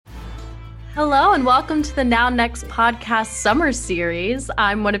Hello, and welcome to the Now Next podcast summer series.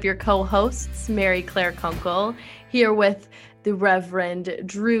 I'm one of your co-hosts, Mary Claire Kunkel, here with the Reverend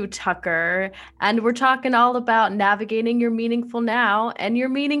Drew Tucker, and we're talking all about navigating your meaningful now and your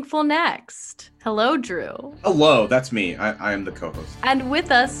meaningful next. Hello, Drew. Hello, that's me. I am the co-host. And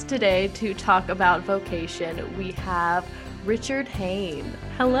with us today to talk about vocation, we have Richard Hain.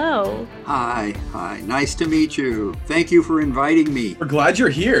 Hello. Hi. Nice to meet you. Thank you for inviting me. We're glad you're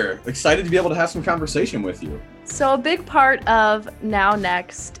here. Excited to be able to have some conversation with you. So a big part of Now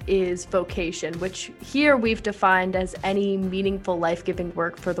Next is vocation, which here we've defined as any meaningful, life-giving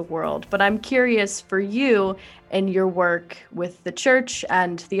work for the world. But I'm curious for you and your work with the church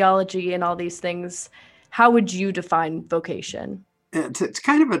and theology and all these things, how would you define vocation? It's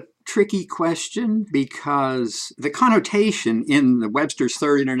kind of a tricky question because the connotation in the Webster's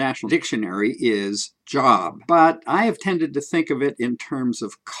Third International Dictionary is job. But I have tended to think of it in terms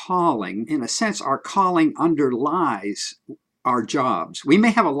of calling. In a sense, our calling underlies our jobs. We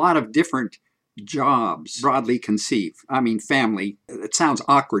may have a lot of different jobs, broadly conceived. I mean, family. It sounds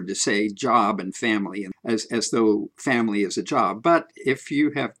awkward to say job and family, as though family is a job. But if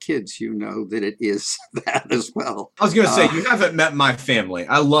you have kids, you know that it is that as well. I was going to say, you haven't met my family.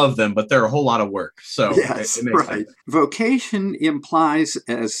 I love them, but they're a whole lot of work. So yes, it makes right. sense. Vocation implies,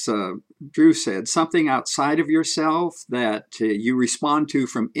 as Drew said, something outside of yourself that you respond to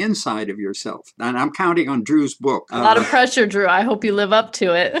from inside of yourself. And I'm counting on Drew's book. A lot of pressure, Drew. I hope you live up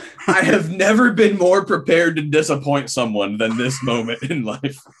to it. I have never been more prepared to disappoint someone than this moment in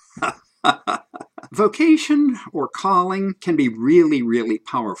life. Vocation or calling can be really, really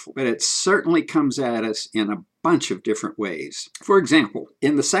powerful, but it certainly comes at us in a bunch of different ways. For example,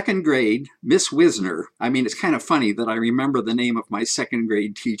 in the second grade, Miss Wisner, it's kind of funny that I remember the name of my second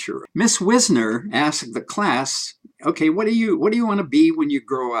grade teacher. Miss Wisner asked the class, okay, what do you want to be when you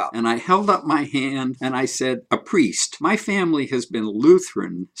grow up? And I held up my hand and I said, a priest. My family has been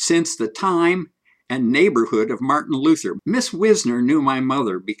Lutheran since the time and neighborhood of Martin Luther. Miss Wisner knew my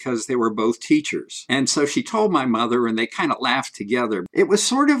mother because they were both teachers. And so she told my mother and they kind of laughed together. It was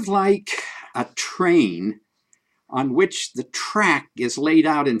sort of like a train on which the track is laid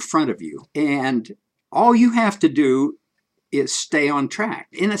out in front of you. And all you have to do is stay on track.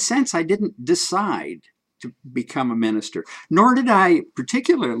 In a sense, I didn't decide to become a minister, nor did I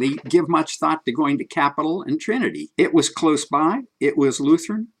particularly give much thought to going to Capital and Trinity. It was close by. It was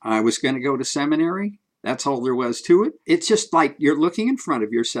Lutheran. I was going to go to seminary. That's all there was to it. It's just like you're looking in front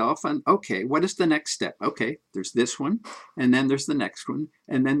of yourself and, okay, what is the next step? Okay, there's this one, and then there's the next one,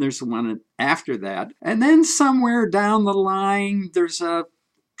 and then there's the one after that. And then somewhere down the line, there's a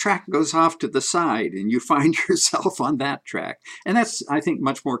track goes off to the side and you find yourself on that track. And that's, I think,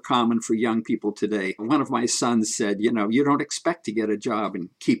 much more common for young people today. One of my sons said, you don't expect to get a job and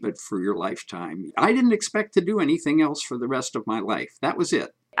keep it for your lifetime. I didn't expect to do anything else for the rest of my life. That was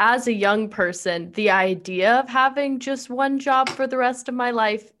it. As a young person, the idea of having just one job for the rest of my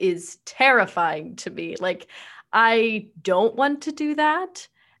life is terrifying to me. Like, I don't want to do that.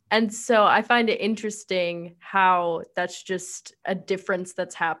 And so I find it interesting how that's just a difference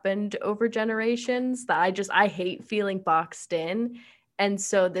that's happened over generations, that I hate feeling boxed in. And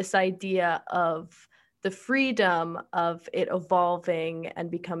so this idea of the freedom of it evolving and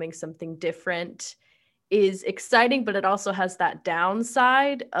becoming something different is exciting, but it also has that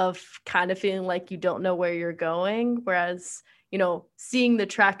downside of kind of feeling like you don't know where you're going. Whereas, seeing the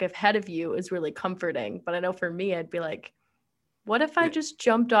track ahead of you is really comforting. But I know for me, I'd be like, what if I just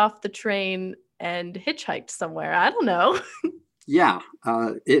jumped off the train and hitchhiked somewhere? I don't know. Yeah,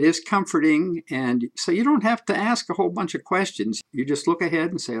 it is comforting. And so you don't have to ask a whole bunch of questions. You just look ahead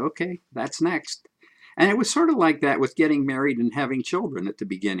and say, okay, that's next. And it was sort of like that with getting married and having children at the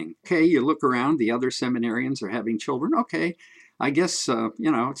beginning. Okay, you look around, the other seminarians are having children. Okay, I guess,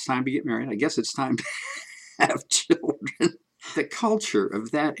 it's time to get married. I guess it's time to have children. The culture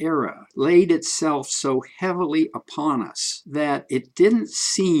of that era laid itself so heavily upon us that it didn't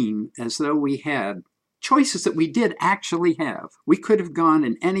seem as though we had choices that we did actually have. We could have gone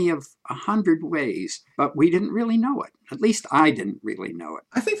in any of 100 ways, but we didn't really know it. At least I didn't really know it.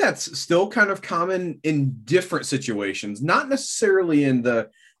 I think that's still kind of common in different situations, not necessarily in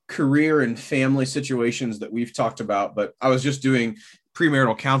the career and family situations that we've talked about, but I was just doing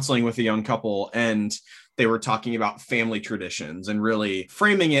premarital counseling with a young couple, and they were talking about family traditions and really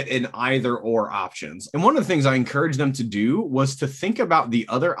framing it in either or options. And one of the things I encouraged them to do was to think about the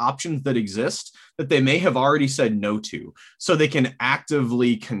other options that exist that they may have already said no to, so they can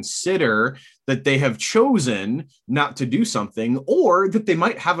actively consider that they have chosen not to do something, or that they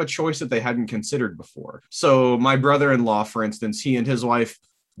might have a choice that they hadn't considered before. So my brother-in-law, for instance, he and his wife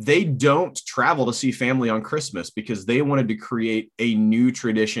they don't travel to see family on Christmas because they wanted to create a new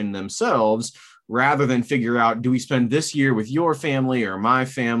tradition themselves rather than figure out, do we spend this year with your family or my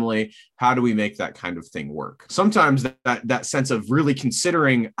family? How do we make that kind of thing work? Sometimes that sense of really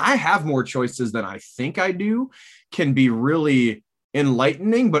considering I have more choices than I think I do can be really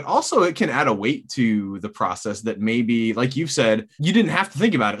enlightening, but also it can add a weight to the process that maybe, like you've said, you didn't have to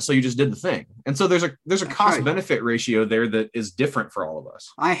think about it, so you just did the thing. And so there's a cost benefit ratio there that is different for all of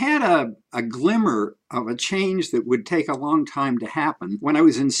us. I had a glimmer of a change that would take a long time to happen when I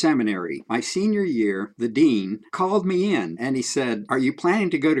was in seminary. My senior year, the dean called me in and he said, "Are you planning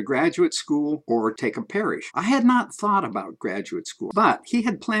to go to graduate school or take a parish?" I had not thought about graduate school, but he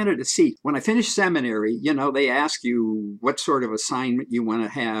had planted a seed. When I finished seminary, they ask you what sort of assignment you want to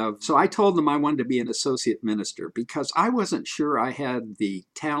have. So I told them I wanted to be an associate minister because I wasn't sure I had the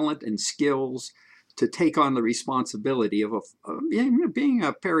talent and skills to take on the responsibility of being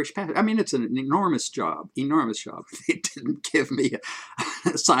a parish pastor. I mean, it's an enormous job. They didn't give me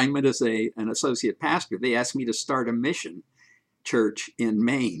an assignment as an associate pastor. They asked me to start a mission church in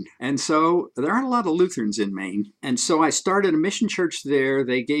Maine. And so there aren't a lot of Lutherans in Maine. And so I started a mission church there.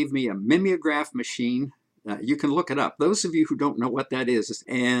 They gave me a mimeograph machine. You can look it up, those of you who don't know what that is.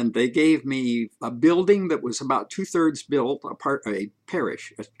 And they gave me a building that was about 2/3 built, a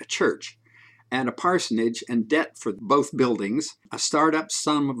parish, a church, and a parsonage, and debt for both buildings, a startup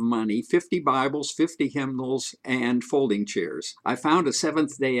sum of money, 50 Bibles, 50 hymnals, and folding chairs. I found a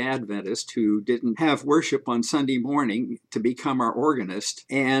Seventh-day Adventist who didn't have worship on Sunday morning to become our organist,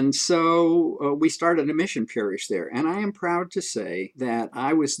 and so we started a mission parish there. And I am proud to say that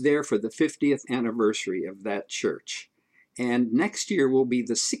I was there for the 50th anniversary of that church. And next year will be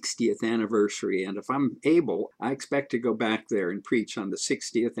the 60th anniversary. And if I'm able, I expect to go back there and preach on the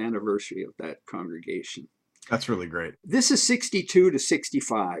 60th anniversary of that congregation. That's really great. This is 62 to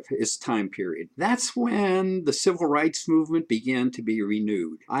 65 is time period. That's when the civil rights movement began to be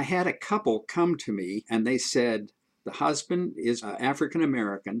renewed. I had a couple come to me and they said, the husband is African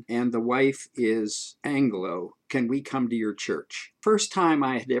American and the wife is Anglo. Can we come to your church? First time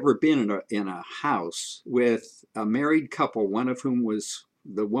I had ever been in a house with a married couple, one of whom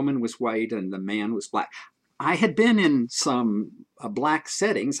the woman was white and the man was black. I had been in some black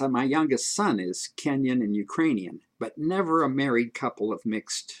settings. My youngest son is Kenyan and Ukrainian, but never a married couple of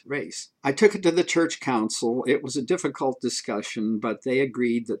mixed race. I took it to the church council. It was a difficult discussion, but they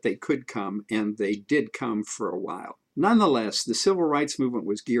agreed that they could come, and they did come for a while. Nonetheless, the civil rights movement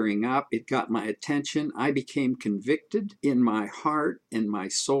was gearing up. It got my attention. I became convicted in my heart and my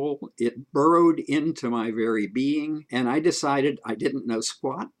soul. It burrowed into my very being, and I decided I didn't know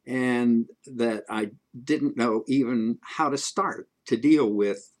squat and that I didn't know even how to start to deal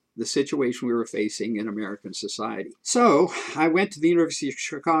with the situation we were facing in American society. So I went to the University of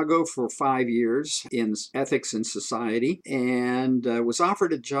Chicago for 5 years in ethics and society and was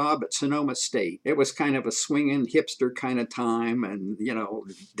offered a job at Sonoma State. It was kind of a swinging hipster kind of time and,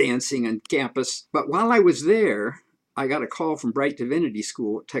 dancing on campus. But while I was there, I got a call from Bright Divinity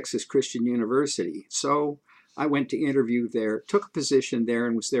School at Texas Christian University. So I went to interview there, took a position there,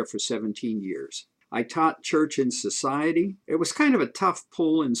 and was there for 17 years. I taught church and society. It was kind of a tough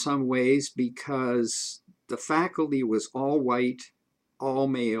pull in some ways because the faculty was all white, all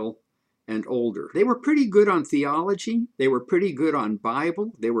male, and older. They were pretty good on theology. They were pretty good on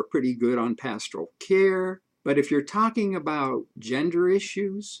Bible. They were pretty good on pastoral care. But if you're talking about gender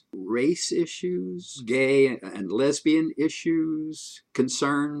issues, race issues, gay and lesbian issues,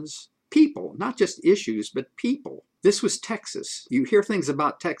 concerns, people, not just issues, but people. This was Texas. You hear things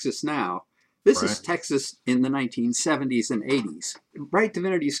about Texas now. This is Texas in the 1970s and 80s. Bright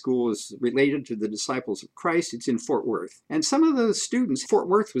Divinity School is related to the Disciples of Christ. It's in Fort Worth. And some of those students, Fort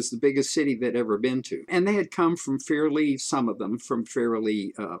Worth was the biggest city they'd ever been to. And they had come from some of them from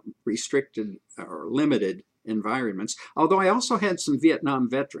fairly restricted or limited environments. Although I also had some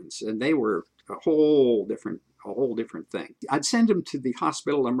Vietnam veterans, and they were a whole different thing. I'd send them to the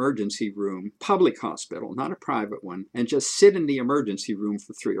hospital emergency room, public hospital, not a private one, and just sit in the emergency room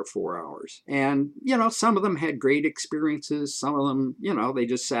for 3 or 4 hours. And, some of them had great experiences. Some of them, they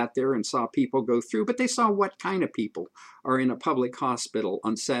just sat there and saw people go through, but they saw what kind of people are in a public hospital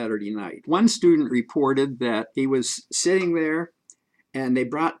on Saturday night. One student reported that he was sitting there and they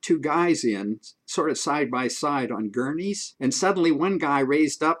brought 2 guys in, sort of side by side on gurneys. And suddenly one guy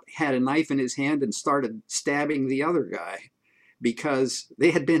raised up, had a knife in his hand, and started stabbing the other guy because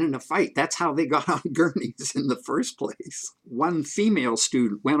they had been in a fight. That's how they got on gurneys in the first place. One female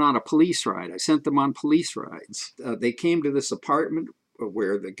student went on a police ride. I sent them on police rides. They came to this apartment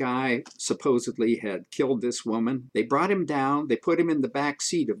where the guy supposedly had killed this woman. They brought him down. They put him in the back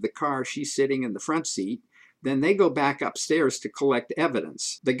seat of the car. She's sitting in the front seat. Then they go back upstairs to collect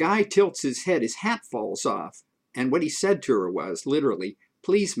evidence. The guy tilts his head. His hat falls off. And what he said to her was literally,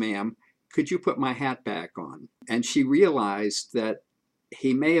 "Please, ma'am, could you put my hat back on?" And she realized that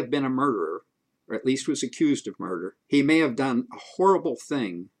he may have been a murderer, or at least was accused of murder. He may have done a horrible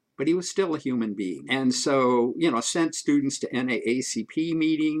thing, but he was still a human being. And so, I sent students to NAACP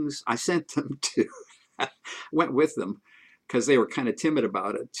meetings. I sent them to, went with them because they were kind of timid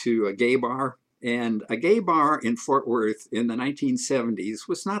about it, to a gay bar. And a gay bar in Fort Worth in the 1970s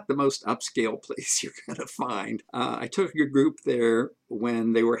was not the most upscale place you're going to find. I took a group there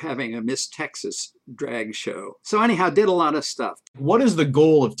when they were having a Miss Texas drag show. So anyhow, did a lot of stuff. What is the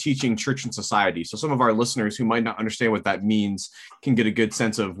goal of teaching church and society? So some of our listeners who might not understand what that means can get a good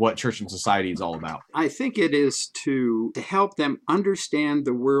sense of what church and society is all about. I think it is to help them understand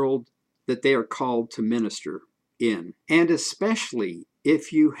the world that they are called to minister in, and especially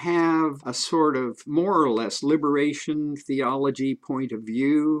if you have a sort of more or less liberation theology point of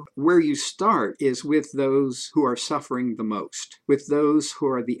view, where you start is with those who are suffering the most, with those who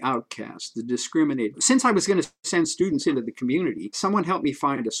are the outcast, the discriminated. Since I was going to send students into the community, someone helped me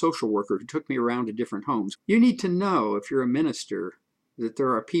find a social worker who took me around to different homes. You need to know, if you're a minister, that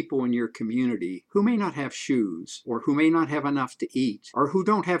there are people in your community who may not have shoes, or who may not have enough to eat, or who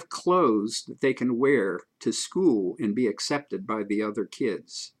don't have clothes that they can wear to school and be accepted by the other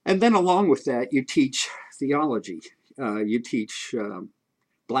kids. And then along with that, you teach theology. You teach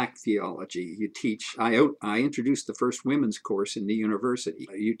Black theology. You teach, I introduced the first women's course in the university.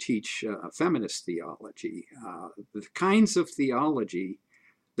 You teach feminist theology, the kinds of theology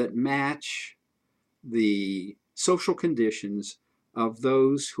that match the social conditions of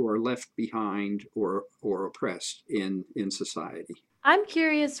those who are left behind or oppressed in society. I'm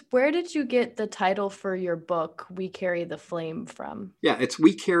curious, where did you get the title for your book, We Carry the Flame, from? Yeah, it's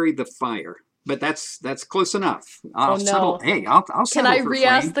We Carry the Fire, but that's close enough. I'll settle Can I for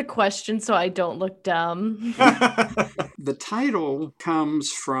re-ask flame. the question so I don't look dumb? The title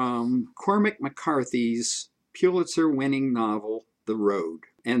comes from Cormac McCarthy's Pulitzer-winning novel, The Road.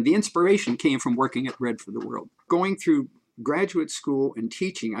 And the inspiration came from working at Bread for the World. Going through graduate school and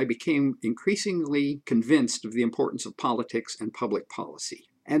teaching, I became increasingly convinced of the importance of politics and public policy.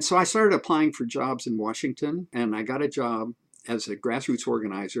 And so I started applying for jobs in Washington, and I got a job as a grassroots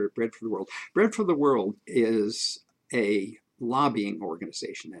organizer at Bread for the World. Bread for the World is a lobbying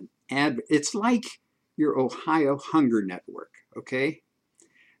organization, and it's like your Ohio Hunger Network, okay?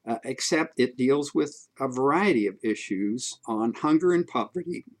 Except it deals with a variety of issues on hunger and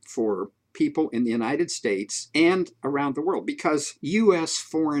poverty for people in the United States and around the world, because U.S.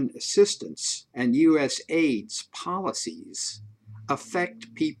 foreign assistance and U.S. AIDS policies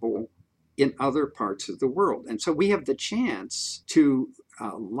affect people in other parts of the world. And so we have the chance to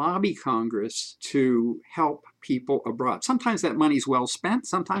lobby Congress to help people abroad. Sometimes that money's well spent,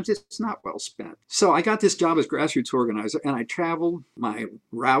 sometimes it's not well spent. So I got this job as grassroots organizer, and I traveled. My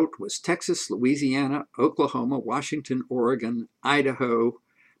route was Texas, Louisiana, Oklahoma, Washington, Oregon, Idaho,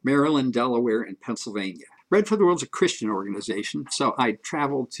 Maryland, Delaware, and Pennsylvania. Bread for the World's a Christian organization, so I'd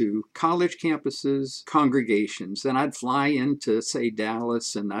travel to college campuses, congregations, and I'd fly into, say,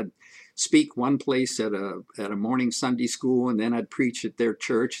 Dallas, and I'd speak one place at a morning Sunday school, and then I'd preach at their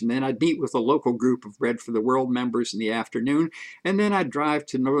church, and then I'd meet with a local group of Bread for the World members in the afternoon, and then I'd drive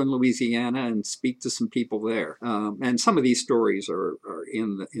to northern Louisiana and speak to some people there. And some of these stories are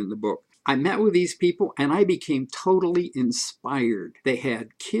in the book. I met with these people and I became totally inspired. They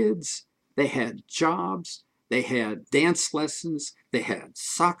had kids, they had jobs, they had dance lessons, they had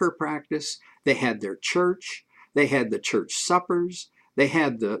soccer practice, they had their church, they had the church suppers, they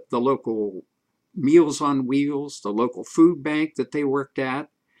had the local Meals on Wheels, the local food bank that they worked at,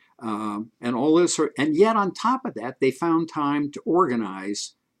 and all this. And yet on top of that, they found time to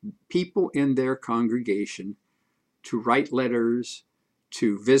organize people in their congregation to write letters,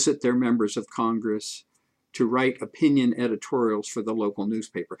 to visit their members of Congress, to write opinion editorials for the local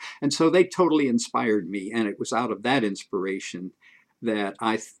newspaper. And so they totally inspired me, and it was out of that inspiration that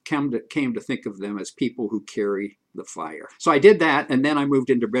I came to think of them as people who carry the fire. So I did that, and then I moved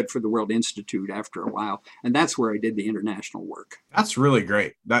into Bread for the World Institute after a while, and that's where I did the international work. That's really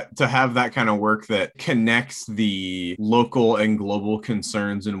great, that to have that kind of work that connects the local and global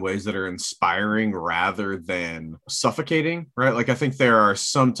concerns in ways that are inspiring rather than suffocating, right? Like I think there are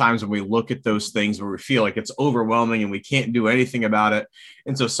some times when we look at those things where we feel like it's overwhelming and we can't do anything about it.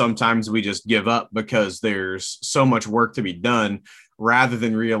 And so sometimes we just give up because there's so much work to be done, rather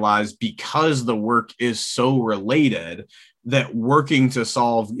than realize because the work is so related, that working to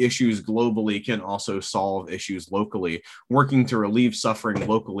solve issues globally can also solve issues locally. Working to relieve suffering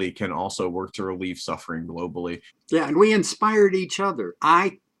locally can also work to relieve suffering globally. Yeah, and we inspired each other.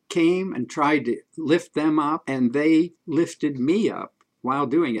 I came and tried to lift them up, and they lifted me up while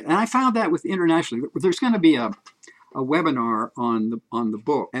doing it. And I found that with internationally, there's going to be a webinar on the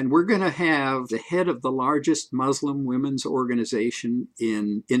book, and we're going to have the head of the largest Muslim women's organization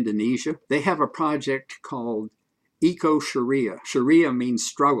in Indonesia. They have a project called Eco Sharia. Sharia means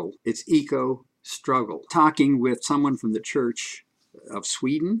struggle. It's eco struggle. Talking with someone from the Church of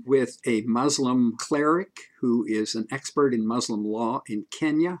Sweden, with a Muslim cleric who is an expert in Muslim law in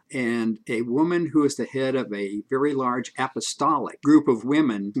Kenya, and a woman who is the head of a very large apostolic group of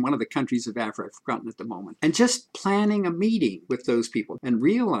women in one of the countries of Africa, I've forgotten at the moment, and just planning a meeting with those people and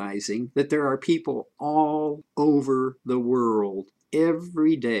realizing that there are people all over the world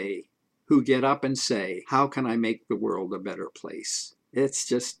every day who get up and say, how can I make the world a better place? It's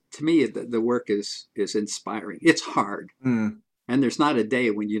just, to me, the work is inspiring. It's hard. And there's not a day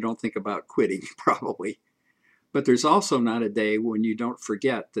when you don't think about quitting, probably. But there's also not a day when you don't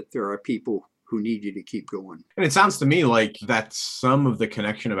forget that there are people who need you to keep going. And it sounds to me like that's some of the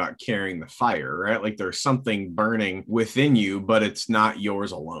connection about carrying the fire, right? Like there's something burning within you, but it's not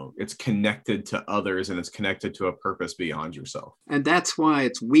yours alone. It's connected to others, and it's connected to a purpose beyond yourself. And that's why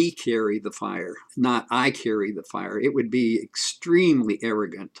it's we carry the fire, not I carry the fire. It would be extremely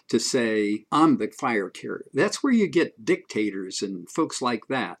arrogant to say, I'm the fire carrier. That's where you get dictators and folks like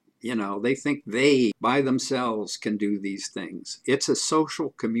that. You know, they think they, by themselves, can do these things. It's a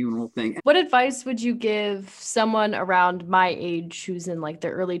social, communal thing. What advice would you give someone around my age who's in like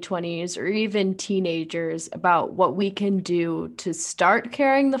their early 20s or even teenagers about what we can do to start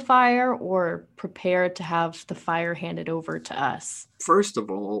carrying the fire or prepare to have the fire handed over to us? First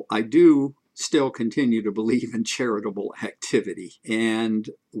of all, I do still continue to believe in charitable activity. And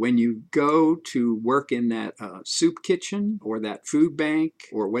when you go to work in that soup kitchen or that food bank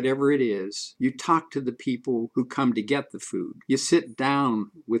or whatever it is, you talk to the people who come to get the food. You sit down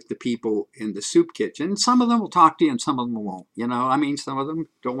with the people in the soup kitchen. Some of them will talk to you and some of them won't. You know, I mean, some of them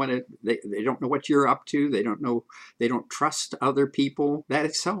don't want to, they don't know what you're up to. They don't know, they don't trust other people. That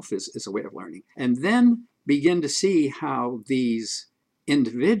itself is a way of learning. And then begin to see how these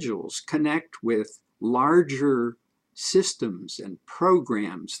individuals connect with larger systems and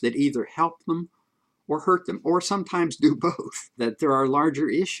programs that either help them or hurt them, or sometimes do both, that there are larger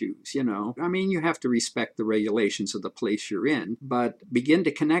issues, you know. I mean, you have to respect the regulations of the place you're in, but begin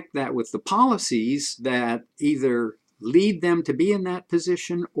to connect that with the policies that either lead them to be in that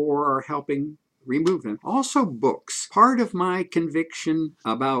position or are helping remove them. Also books. Part of my conviction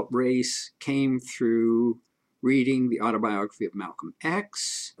about race came through reading the autobiography of Malcolm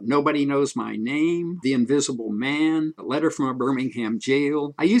X, Nobody Knows My Name, The Invisible Man, A Letter from a Birmingham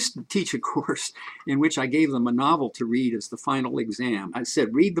Jail. I used to teach a course in which I gave them a novel to read as the final exam. I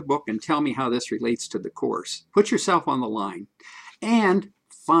said, read the book and tell me how this relates to the course. Put yourself on the line and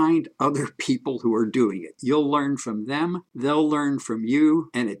find other people who are doing it. You'll learn from them, they'll learn from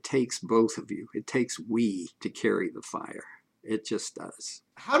you, and it takes both of you. It takes we to carry the fire. It just does.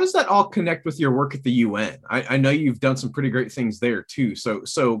 How does that all connect with your work at the UN? I know you've done some pretty great things there too.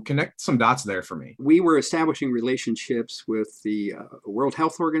 So connect some dots there for me. We were establishing relationships with the World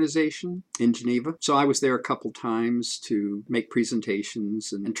Health Organization in Geneva. So I was there a couple times to make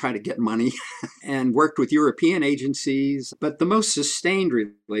presentations and try to get money and worked with European agencies. But the most sustained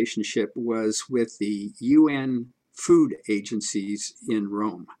relationship was with the UN food agencies in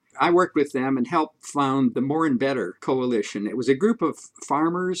Rome. I worked with them and helped found the More and Better Coalition. It was a group of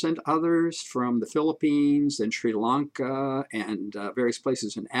farmers and others from the Philippines and Sri Lanka and various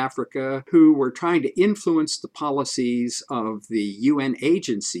places in Africa who were trying to influence the policies of the UN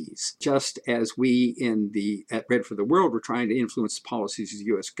agencies, just as we at Bread for the World were trying to influence the policies of the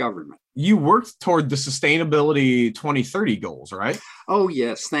U.S. government. You worked toward the Sustainability 2030 goals, right? Oh,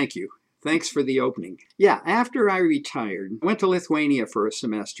 yes. Thank you. Thanks for the opening. Yeah, after I retired, I went to Lithuania for a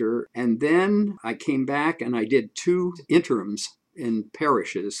semester, and then I came back and I did 2 interims in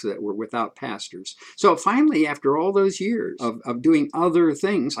parishes that were without pastors. So finally, after all those years of doing other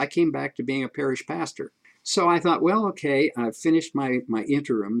things, I came back to being a parish pastor. So I thought, well, okay, I've finished my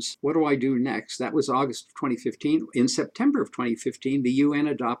interims. What do I do next? That was August of 2015. In September of 2015, the UN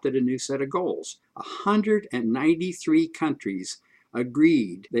adopted a new set of goals. 193 countries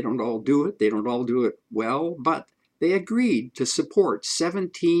agreed. They don't all do it. They don't all do it well, but they agreed to support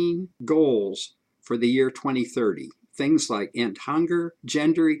 17 goals for the year 2030. Things like end hunger,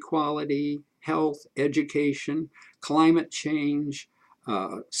 gender equality, health, education, climate change,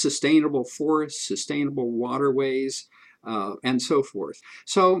 sustainable forests, sustainable waterways, and so forth.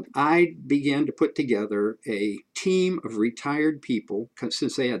 So I began to put together a team of retired people,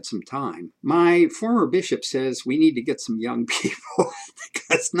 since they had some time. My former bishop says we need to get some young people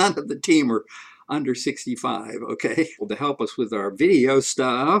because none of the team are under 65, okay? Well, to help us with our video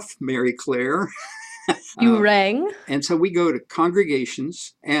stuff, Mary Claire. You rang. And so we go to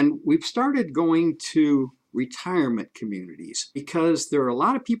congregations, and we've started going to retirement communities because there are a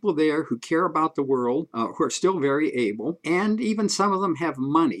lot of people there who care about the world, who are still very able, and even some of them have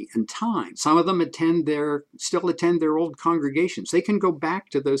money and time. Some of them still attend their old congregations. They can go back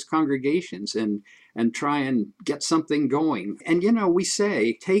to those congregations and try and get something going. And we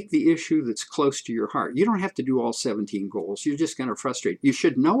say, take the issue that's close to your heart. You don't have to do all 17 goals. You're just going to frustrate. You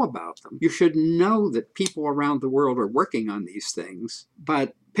should know about them. You should know that people around the world are working on these things,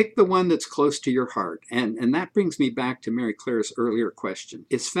 but pick the one that's close to your heart. And that brings me back to Mary Claire's earlier question.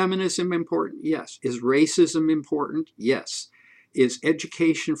 Is feminism important? Yes. Is racism important? Yes. Is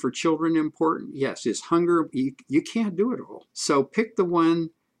education for children important? Yes. Is hunger? You can't do it all. So pick the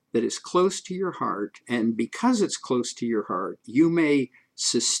one that is close to your heart, and because it's close to your heart, you may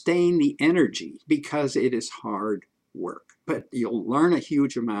sustain the energy because it is hard work. But you'll learn a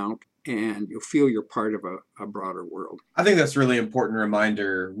huge amount, and you'll feel you're part of a broader world. I think that's a really important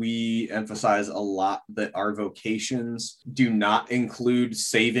reminder. We emphasize a lot that our vocations do not include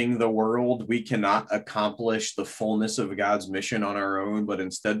saving the world. We cannot accomplish the fullness of God's mission on our own, but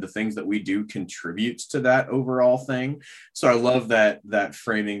instead the things that we do contributes to that overall thing. So I love that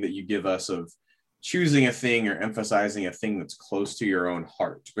framing that you give us of choosing a thing or emphasizing a thing that's close to your own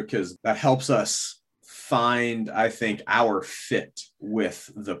heart, because that helps us find, I think, our fit with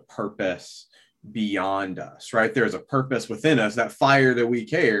the purpose beyond us, right? There's a purpose within us, that fire that we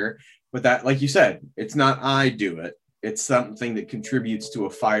care, but that, like you said, it's not I do it. It's something that contributes to a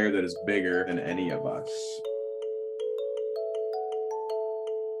fire that is bigger than any of us.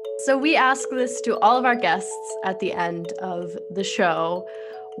 So we ask this to all of our guests at the end of the show.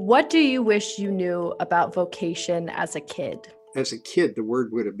 What do you wish you knew about vocation as a kid? As a kid, the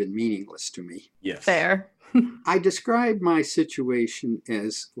word would have been meaningless to me. Yes. Fair. I describe my situation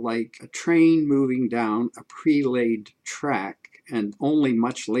as like a train moving down a pre-laid track, and only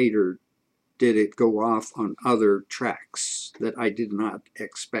much later did it go off on other tracks that I did not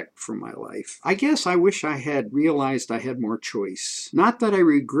expect for my life. I guess I wish I had realized I had more choice. Not that I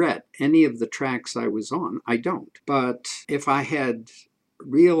regret any of the tracks I was on. I don't. But if I had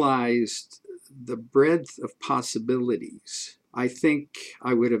realized the breadth of possibilities, I think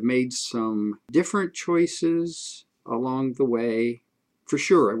I would have made some different choices along the way. For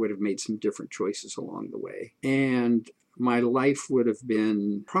sure, I would have made some different choices along the way. And my life would have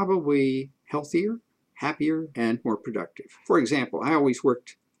been probably healthier, happier, and more productive. For example, I always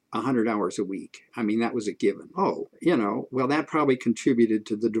worked 100 hours a week. I mean, that was a given. Well, that probably contributed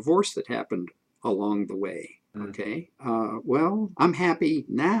to the divorce that happened along the way. Okay. Well, I'm happy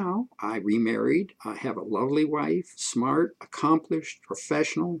now. I remarried. I have a lovely wife, smart, accomplished,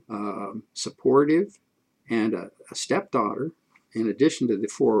 professional, supportive, and a stepdaughter, in addition to the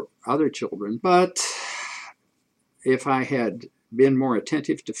 4 other children. But if I had been more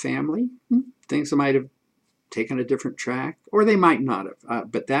attentive to family, things might have taken a different track, or they might not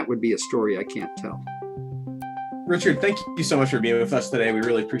have. But that would be a story I can't tell. Richard, thank you so much for being with us today. We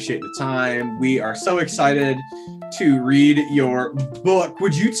really appreciate the time. We are so excited to read your book.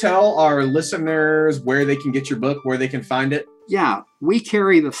 Would you tell our listeners where they can get your book, where they can find it? Yeah, We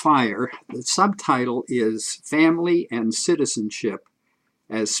Carry the Fire. The subtitle is Family and Citizenship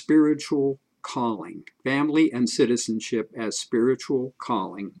as Spiritual Calling. Family and Citizenship as Spiritual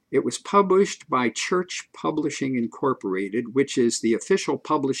Calling. It was published by Church Publishing Incorporated, which is the official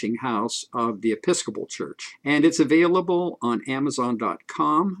publishing house of the Episcopal Church. And it's available on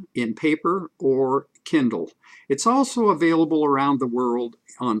Amazon.com in paper or Kindle. It's also available around the world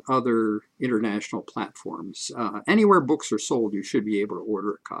on other international platforms. Anywhere books are sold, you should be able to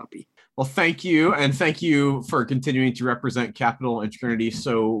order a copy. Well, thank you. And thank you for continuing to represent Capital and Trinity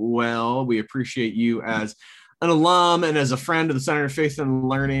so well. We appreciate you as an alum and as a friend of the Center of Faith and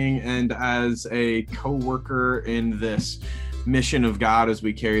Learning and as a co-worker in this mission of God as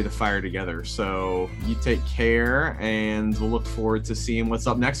we carry the fire together. So you take care, and we'll look forward to seeing what's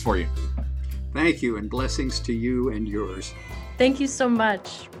up next for you. Thank you, and blessings to you and yours. Thank you so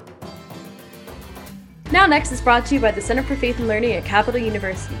much. Now Next is brought to you by the Center for Faith and Learning at Capital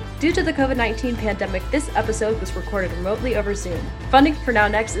University. Due to the COVID-19 pandemic, this episode was recorded remotely over Zoom. Funding for Now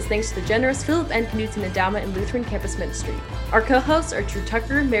Next is thanks to the generous Philip N. Knudsen Endowment and Lutheran Campus Ministry. Our co-hosts are Drew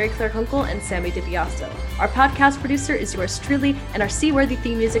Tucker, Mary Claire Kunkel, and Sammy DiBiasto. Our podcast producer is yours truly, and our seaworthy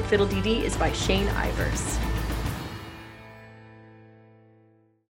theme music, Fiddle Dee Dee, is by Shane Ivers.